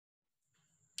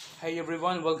Hey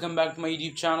everyone, welcome back to my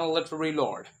YouTube channel Literary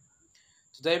Lord.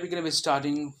 Today we're going to be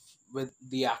starting with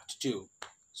the Act 2.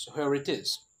 So here it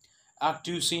is. Act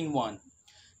 2, Scene 1.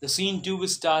 The Scene 2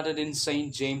 is started in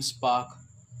St. James Park,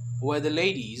 where the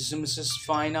ladies, Mrs.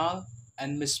 Final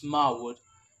and Miss Marwood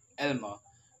Elmer,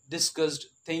 discussed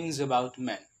things about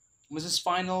men. Mrs.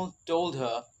 Final told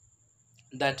her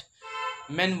that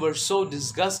men were so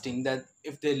disgusting that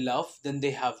if they love, then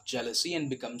they have jealousy and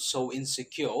become so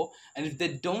insecure, and if they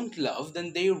don't love,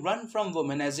 then they run from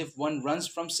women as if one runs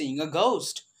from seeing a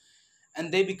ghost.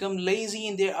 And they become lazy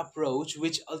in their approach,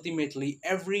 which ultimately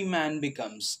every man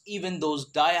becomes, even those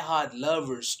die-hard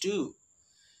lovers too.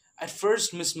 At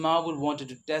first, Miss Marwood wanted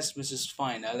to test Mrs.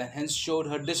 Final and hence showed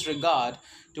her disregard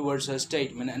towards her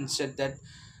statement and said that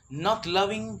not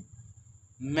loving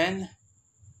men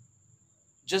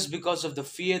just because of the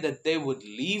fear that they would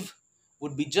leave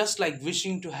would be just like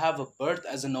wishing to have a birth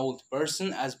as an old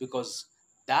person, as because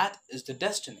that is the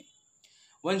destiny.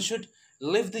 One should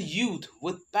live the youth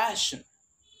with passion.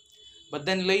 But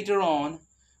then later on,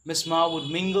 Miss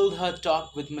Marwood mingled her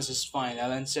talk with Mrs.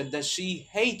 Final and said that she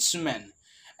hates men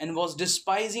and was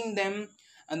despising them,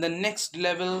 and the next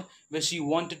level where she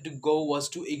wanted to go was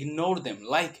to ignore them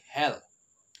like hell.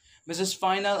 Mrs.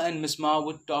 Final and Miss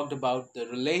Marwood talked about the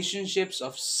relationships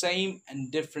of same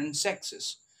and different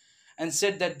sexes and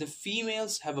said that the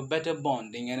females have a better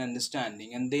bonding and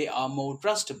understanding and they are more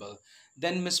trustable.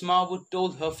 Then Miss Marwood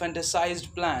told her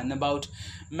fantasized plan about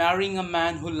marrying a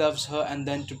man who loves her and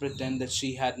then to pretend that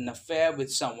she had an affair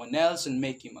with someone else and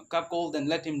make him a cuckold and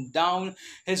let him down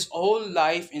his whole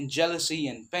life in jealousy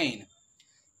and pain.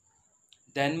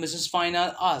 Then Mrs.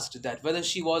 Final asked that whether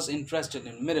she was interested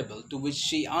in Mirabel, to which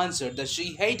she answered that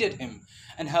she hated him,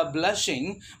 and her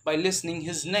blushing by listening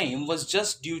his name was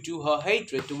just due to her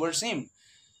hatred towards him.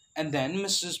 And then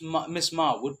Miss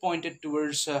Marwood pointed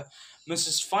towards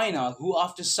Mrs. Final, who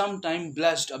after some time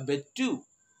blushed a bit too.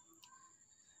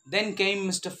 Then came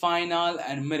Mr. Final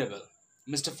and Mirabel.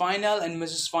 Mr. Final and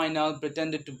Mrs. Final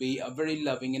pretended to be a very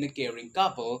loving and a caring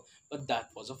couple, but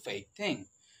that was a fake thing.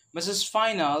 Mrs.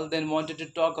 Final then wanted to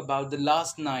talk about the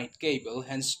last night cable,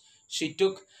 hence she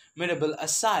took Mirabel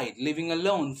aside, leaving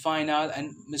alone Final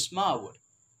and Miss Marwood.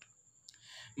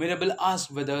 Mirabel asked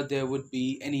whether there would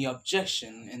be any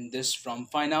objection in this from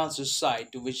Final's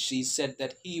side, to which she said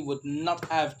that he would not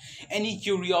have any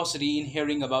curiosity in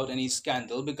hearing about any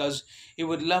scandal because he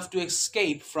would love to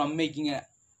escape from making a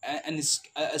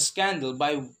scandal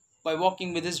by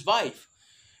walking with his wife,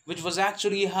 which was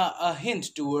actually a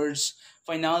hint towards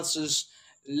Final's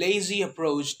lazy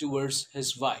approach towards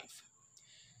his wife.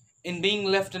 In being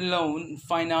left alone,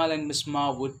 Final and Miss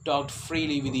Marwood talked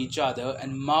freely with each other,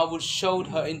 and Marwood showed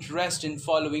her interest in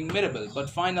following Mirabel, but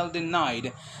Final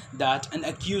denied that and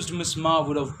accused Miss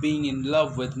Marwood of being in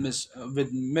love with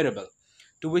with Mirabel,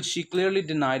 to which she clearly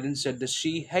denied and said that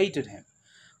she hated him.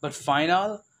 But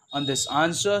Final, on this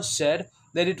answer, said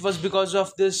that it was because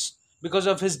of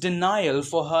his denial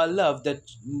for her love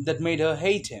that made her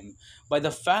hate him. But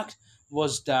the fact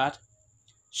was that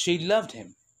she loved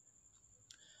him.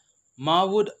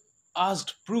 Marwood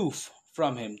asked proof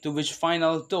from him, to which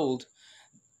Final told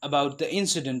about the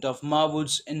incident of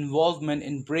Marwood's involvement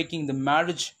in breaking the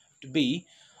marriage to be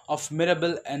of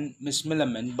Mirabel and Miss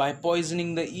Millamant by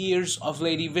poisoning the ears of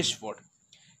Lady Wishford.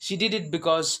 She did it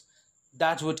because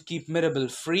that would keep Mirabel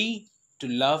free to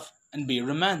love and be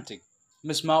romantic.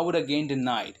 Miss Marwood again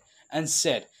denied and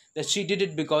said that she did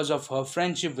it because of her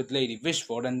friendship with Lady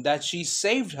Wishford and that she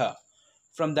saved her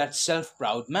from that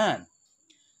self-proud man.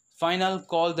 Final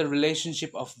called the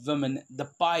relationship of women the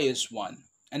pious one,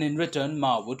 and in return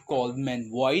Marwood called men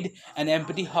void and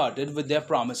empty-hearted with their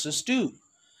promises too.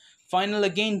 Final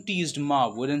again teased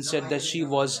Marwood and said that she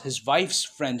was his wife's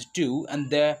friend too,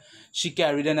 and there she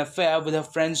carried an affair with her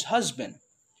friend's husband.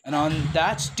 And on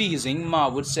that teasing,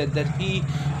 Marwood said that he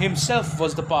himself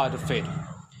was the part of it.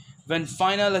 When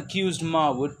Final accused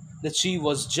Marwood that she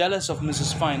was jealous of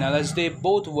Mrs. Final as they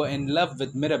both were in love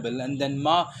with Mirabel, and then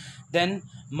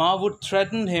Marwood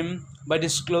threatened him by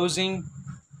disclosing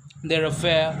their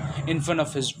affair in front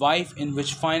of his wife, in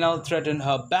which Final threatened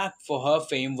her back, for her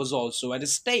fame was also at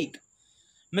stake.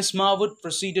 Miss Marwood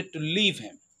proceeded to leave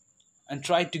him and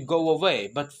tried to go away,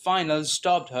 but Final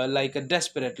stopped her like a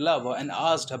desperate lover and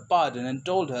asked her pardon and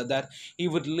told her that he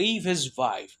would leave his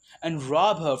wife and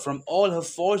rob her from all her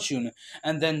fortune,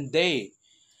 and then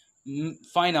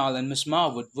Final and Miss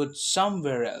Marwood, would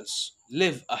somewhere else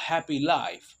live a happy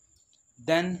life.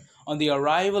 Then, on the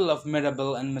arrival of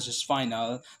Mirabel and Mrs.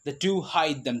 Final, the two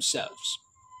hide themselves.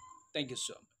 Thank you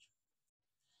so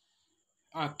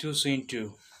much. Act 2, Scene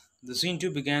 2. The Scene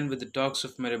 2 began with the talks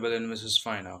of Mirabel and Mrs.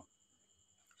 Final.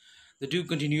 The two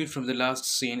continued from the last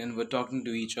scene and were talking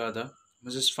to each other.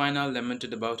 Mrs. Fina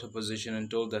lamented about her position and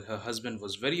told that her husband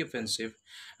was very offensive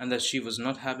and that she was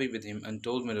not happy with him, and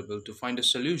told Mirabel to find a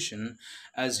solution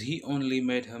as he only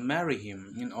made her marry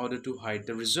him in order to hide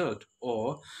the result,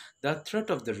 or the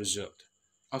threat of the result,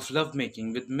 of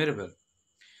lovemaking with Mirabel.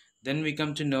 Then we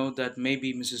come to know that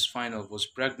maybe Mrs. Final was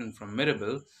pregnant from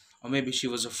Mirabel, or maybe she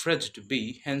was afraid to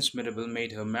be, hence Mirabel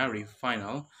made her marry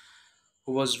Final,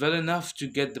 who was well enough to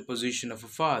get the position of a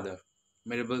father.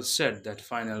 Mirabel said that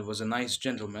Final was a nice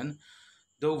gentleman,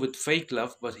 though with fake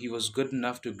love, but he was good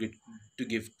enough to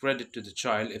give credit to the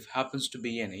child if happens to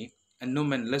be any, and no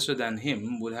man lesser than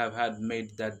him would have had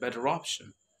made that better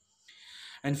option.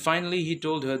 And finally he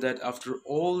told her that after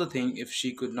all the thing, if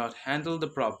she could not handle the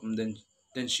problem,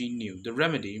 then she knew the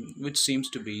remedy, which seems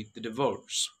to be the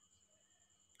divorce.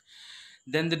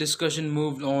 Then the discussion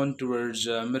moved on towards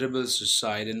Mirabel's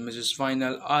side, and Mrs.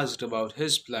 Final asked about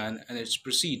his plan and its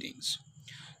proceedings.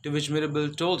 To which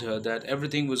Mirabel told her that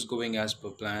everything was going as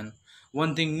per plan.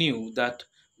 One thing new, that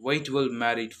Waitwell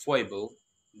married Foible,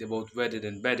 they both wedded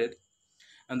and bedded,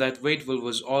 and that Waitwell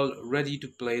was all ready to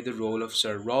play the role of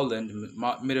Sir Rowland,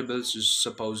 Mirabel's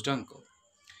supposed uncle.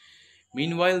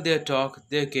 Meanwhile, their talk,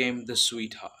 there came the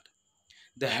sweetheart,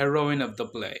 the heroine of the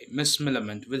play, Miss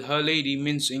Millamant, with her lady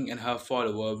Mincing and her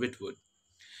follower Whitwood.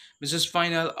 Mrs.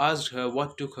 Final asked her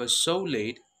what took her so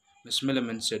late. Miss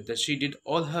Millamant said that she did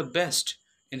all her best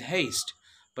in haste,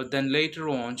 but then later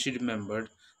on she remembered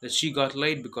that she got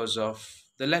late because of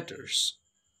the letters.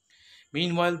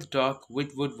 Meanwhile, the talk,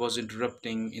 Whitwood was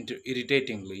interrupting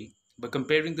irritatingly by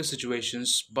comparing the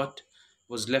situations, but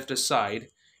was left aside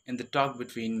in the talk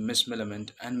between Miss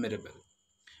Millamant and Mirabel.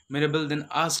 Mirabel then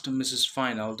asked Mrs.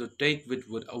 Final to take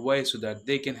Whitwood away so that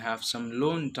they can have some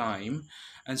alone time,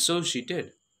 and so she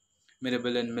did.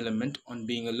 Mirabel and Millamant, on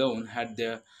being alone, had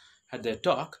their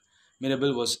talk.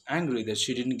 Mirabel was angry that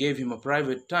she didn't give him a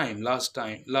private last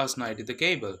night at the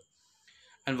cable,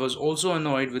 and was also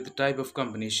annoyed with the type of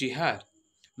company she had.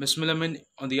 Miss Millamant,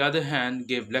 on the other hand,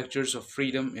 gave lectures of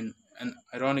freedom in an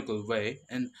ironical way,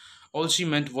 and all she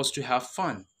meant was to have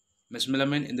fun. Miss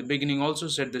Millamant in the beginning also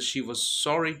said that she was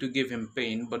sorry to give him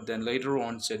pain, but then later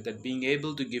on said that being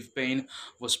able to give pain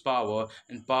was power,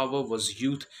 and power was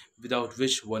youth, without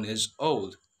which one is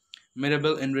old.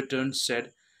 Mirabel in return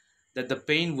said that the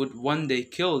pain would one day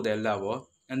kill their lover,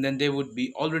 and then they would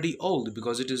be already old,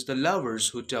 because it is the lovers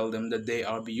who tell them that they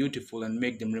are beautiful and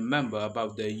make them remember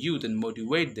about their youth and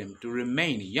motivate them to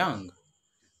remain young.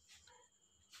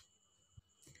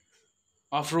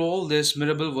 After all this,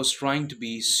 Mirabel was trying to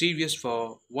be serious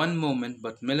for one moment,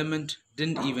 but Millamant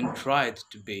didn't even try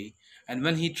to be, and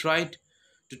when he tried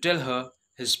to tell her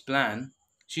his plan,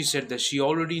 she said that she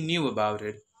already knew about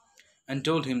it, and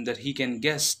told him that he can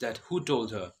guess that who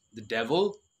told her, the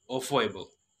devil or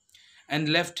Foible, and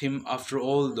left him after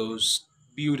all those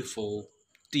beautiful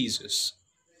teases.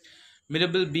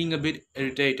 Mirabel, being a bit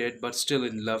irritated but still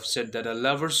in love, said that a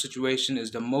lover's situation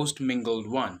is the most mingled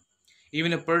one.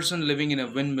 Even a person living in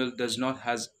a windmill does not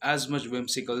have as much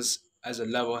whimsicals as a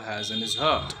lover has in his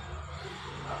heart.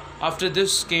 After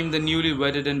this came the newly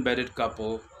wedded and bedded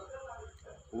couple,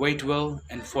 Waitwell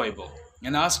and Foible,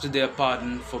 and asked their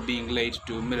pardon for being late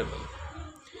to Mirabel.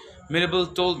 Mirabel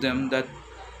told them that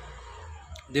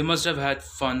they must have had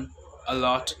fun a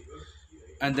lot,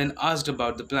 and then asked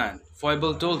about the plan.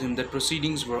 Foible told him that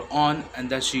proceedings were on, and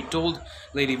that she told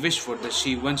Lady Wishford that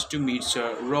she went to meet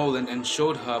Sir Rowland and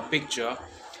showed her a picture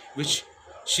which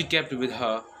she kept with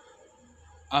her,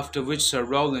 after which Sir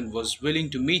Rowland was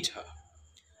willing to meet her.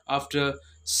 After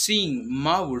seeing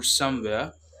Marwood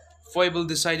somewhere, Foible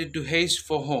decided to haste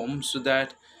for home so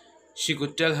that she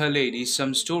could tell her lady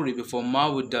some story before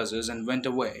Marwood does it, and went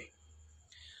away.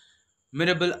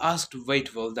 Mirabel asked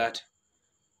Waitwell that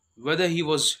whether he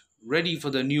was ready for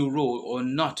the new role or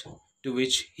not, to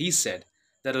which he said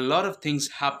that a lot of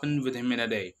things happened with him in a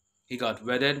day. He got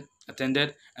wedded,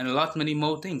 attended, and a lot many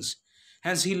more things.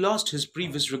 Hence he lost his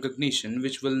previous recognition,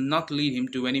 which will not lead him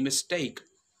to any mistake,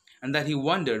 and that he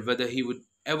wondered whether he would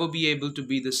ever be able to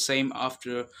be the same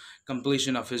after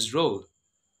completion of his role.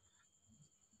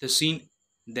 The scene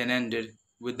then ended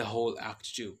with the whole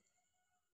act 2.